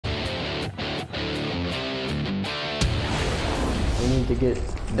to get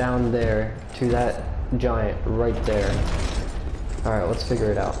down there to that giant right there. Alright, let's figure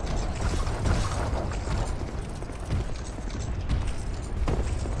it out.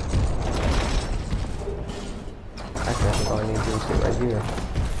 Actually, I think all I need to do is get right here.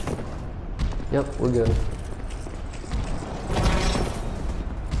 Yep, we're good.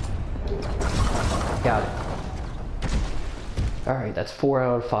 Got it. Alright, that's 4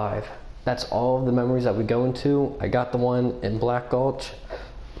 out of 5. That's all of the memories that we go into. I got the one in Black Gulch.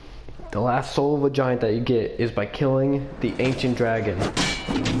 The last soul of a giant that you get is by killing the ancient dragon. Yes,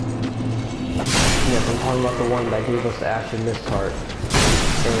 I'm talking about the one that gave us the Ashen Mist Heart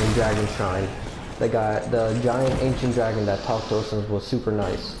in Dragon Shrine. The giant ancient dragon that talked to us and was super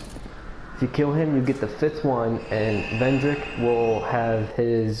nice. If you kill him, you get the 5th one, and Vendrick will have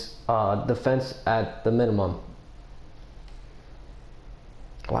his defense at the minimum.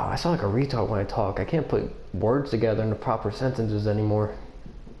 Wow, I sound like a retard when I talk. I can't put words together into proper sentences anymore.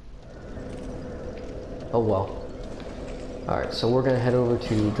 Oh well. Alright, so we're gonna head over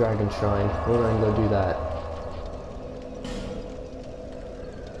to Dragon Shrine. We're gonna go do that.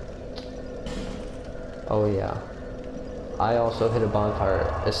 Oh yeah. I also hit a bonfire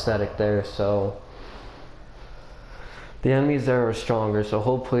aesthetic there, so the enemies there are stronger, so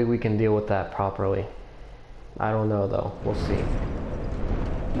hopefully we can deal with that properly. I don't know though. We'll see.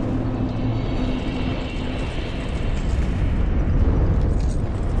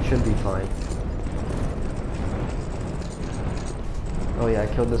 Should be fine. Oh yeah, I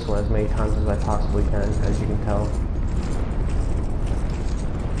killed this one as many times as I possibly can, as you can tell.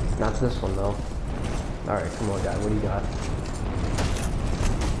 Not this one though. Alright, come on guy, what do you got?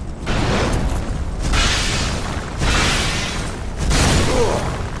 Ugh,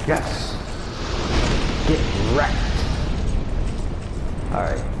 yes! Get wrecked!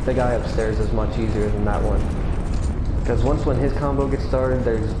 Alright, the guy upstairs is much easier than that one. Because when his combo gets started,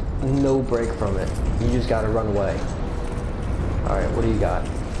 there's no break from it. You just gotta run away. Alright, what do you got?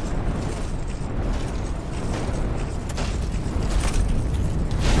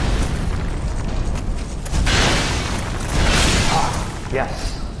 Ah,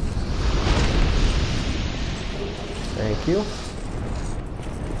 yes! Thank you.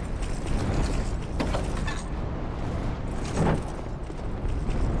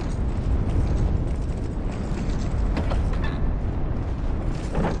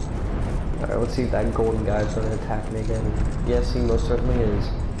 Let's see if that golden guy's gonna attack me again. Yes, he most certainly is.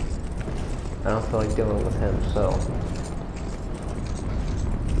 I don't feel like dealing with him, so.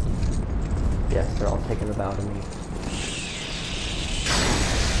 Yes, they're all taking a bow to me.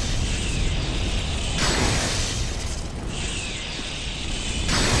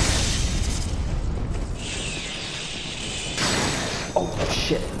 Oh,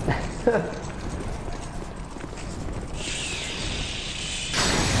 shit.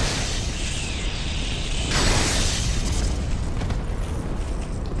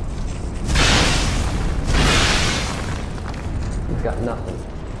 Got nothing.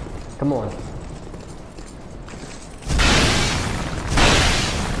 Come on.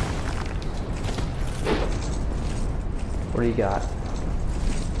 What do you got?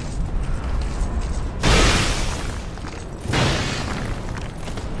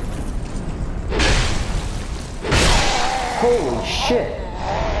 Holy shit!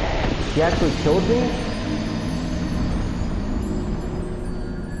 He actually killed me?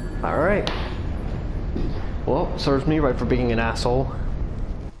 Alright. Well, serves me right for being an asshole.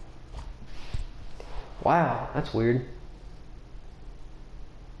 Wow, that's weird.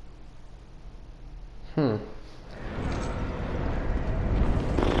 Maybe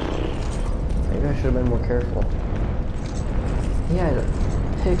I should have been more careful. He had a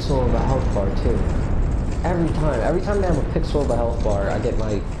pixel of a health bar too. Every time I have a pixel of a health bar, I get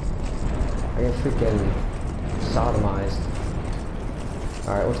freaking sodomized.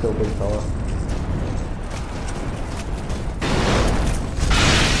 Alright, let's go, big fella.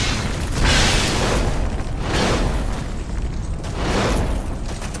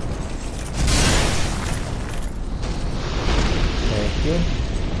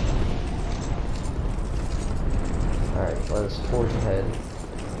 Alright, let us forge ahead.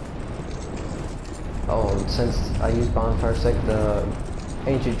 Oh, and since I used Bonfire Stick, the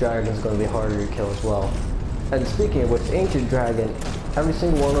Ancient Dragon is going to be harder to kill as well. And speaking of which, Ancient Dragon, every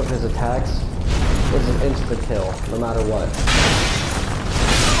single one of his attacks is an instant kill, no matter what.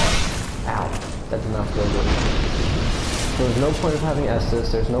 Ow, that did not feel good. So there's no point of having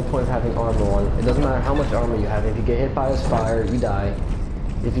Estus, there's no point of having armor on. It doesn't matter how much armor you have. If you get hit by his fire, you die.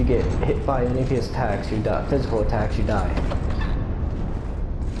 If you get hit by any of his attacks, you die. Physical attacks, you die.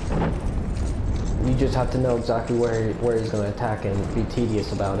 You just have to know exactly where he's going to attack and be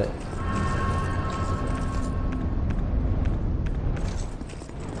tedious about it.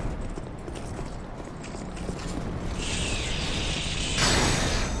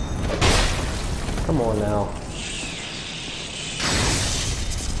 Come on now.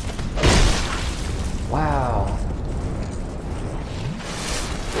 Wow.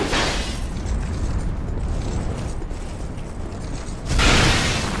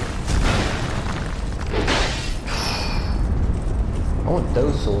 I want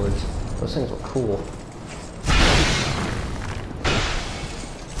those swords. Those things look cool.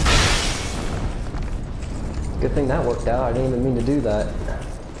 Good thing that worked out. I didn't even mean to do that.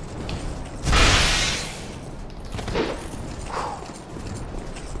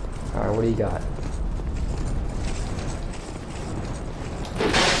 Alright, what do you got?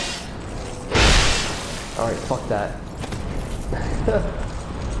 Alright, fuck that.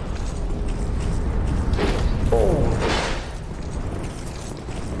 Oh.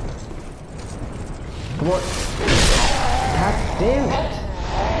 Come on. God damn it.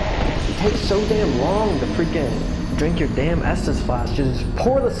 It takes so damn long to freaking drink your damn Estus flask. Just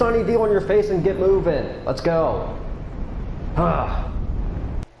pour the Sunny D on your face and get moving. Let's go. Ah.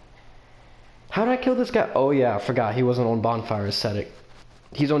 How did I kill this guy? Oh yeah, I forgot he wasn't on Bonfire Ascetic.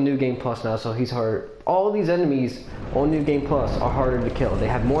 He's on New Game Plus now, so he's hard. All of these enemies on New Game Plus are harder to kill. They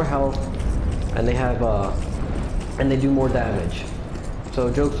have more health, and they have and they do more damage. So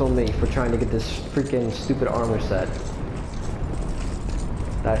joke's on me for trying to get this freaking stupid armor set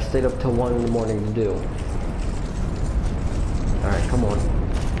that I stayed up till 1 in the morning to do. Alright, come on.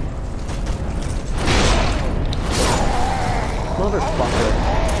 Motherfucker.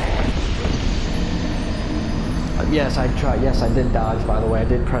 Yes, I tried. Yes, I did dodge, by the way. I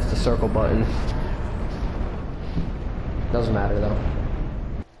did press the circle button. Doesn't matter, though.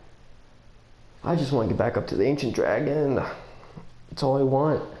 I just want to get back up to the Ancient Dragon. That's all I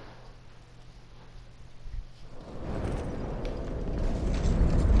want.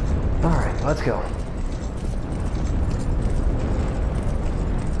 Alright, let's go.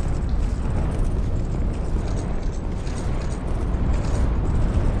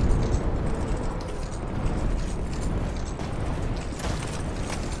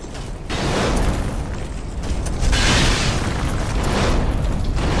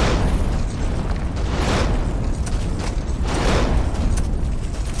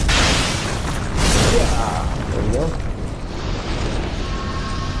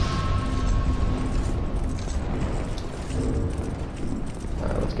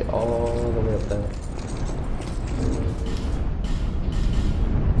 All the way up there.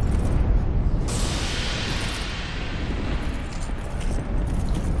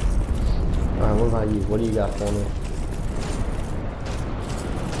 Alright, what about you? What do you got for me?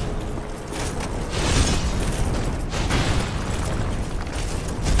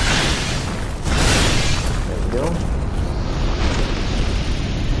 There we go.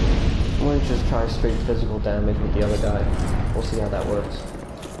 I'm going to just try straight physical damage with the other guy. We'll see how that works.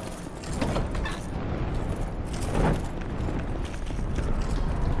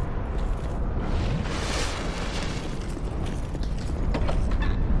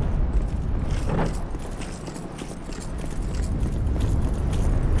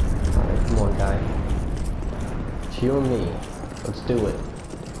 You and me. Let's do it.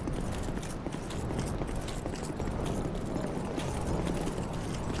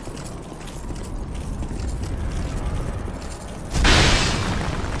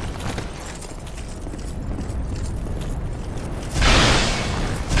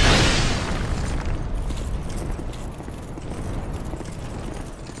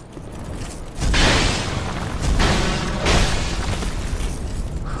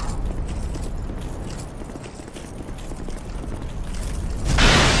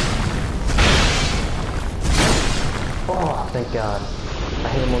 Oh, thank God. I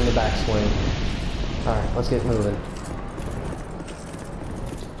hit him on the backswing. Alright, let's get moving.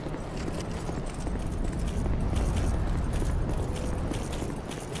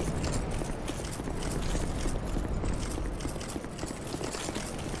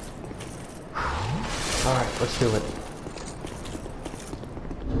 Alright, let's do it.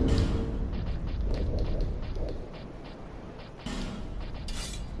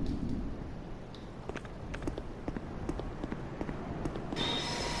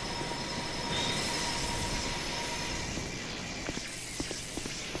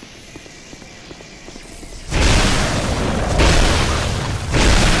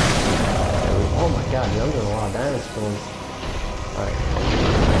 God, I'm doing a lot of damage to him. Alright.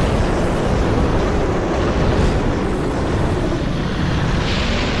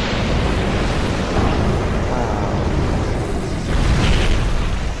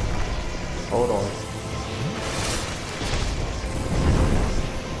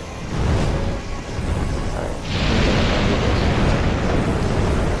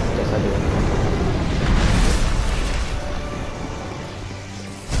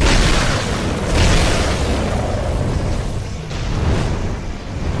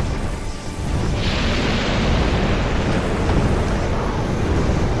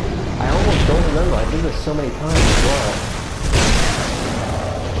 remember, I did this so many times as well.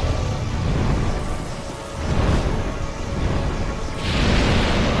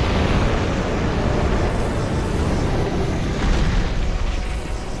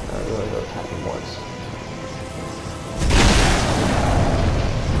 Alright, we're gonna go attack him once.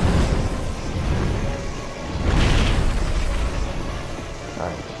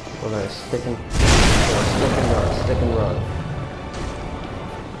 Alright, we're gonna stick and run, stick and run.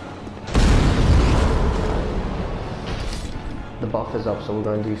 The buff is up, so we're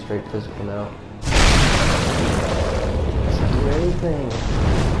going to do straight physical now. Let's do anything.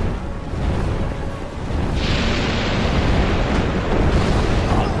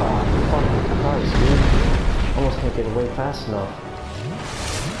 Oh, fucking Christ, dude. Almost can't get away fast enough.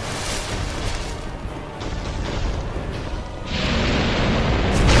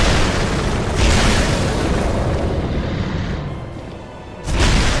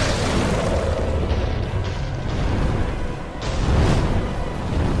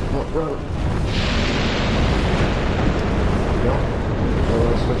 Run. No. I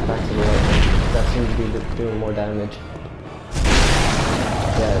want to switch back to the right. That seems to be doing more damage.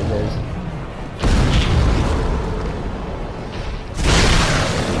 Yeah, it is.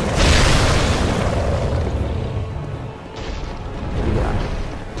 What do you got?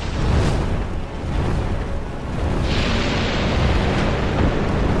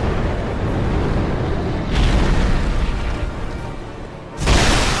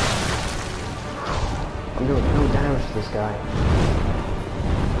 I'm doing no damage to this guy.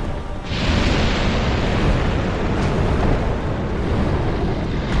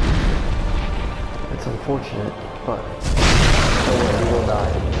 It's unfortunate, but he will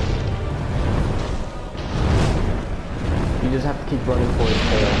die. You just have to keep running for his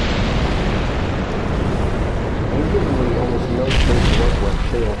tail. And he's giving me almost no space to work with,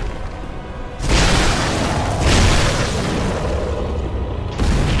 too.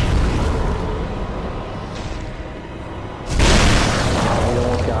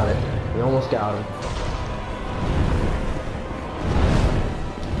 We almost got him.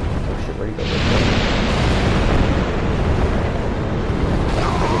 Oh shit, where'd he go? I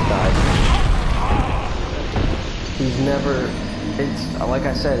just died. He's never... It's, like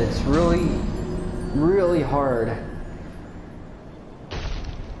I said, it's really hard.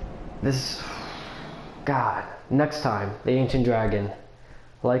 This... God. Next time, the Ancient Dragon.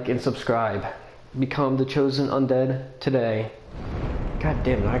 Like and subscribe. Become the chosen undead today. God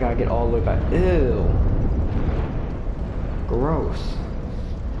damn it, I gotta get all the way back. Ew. Gross.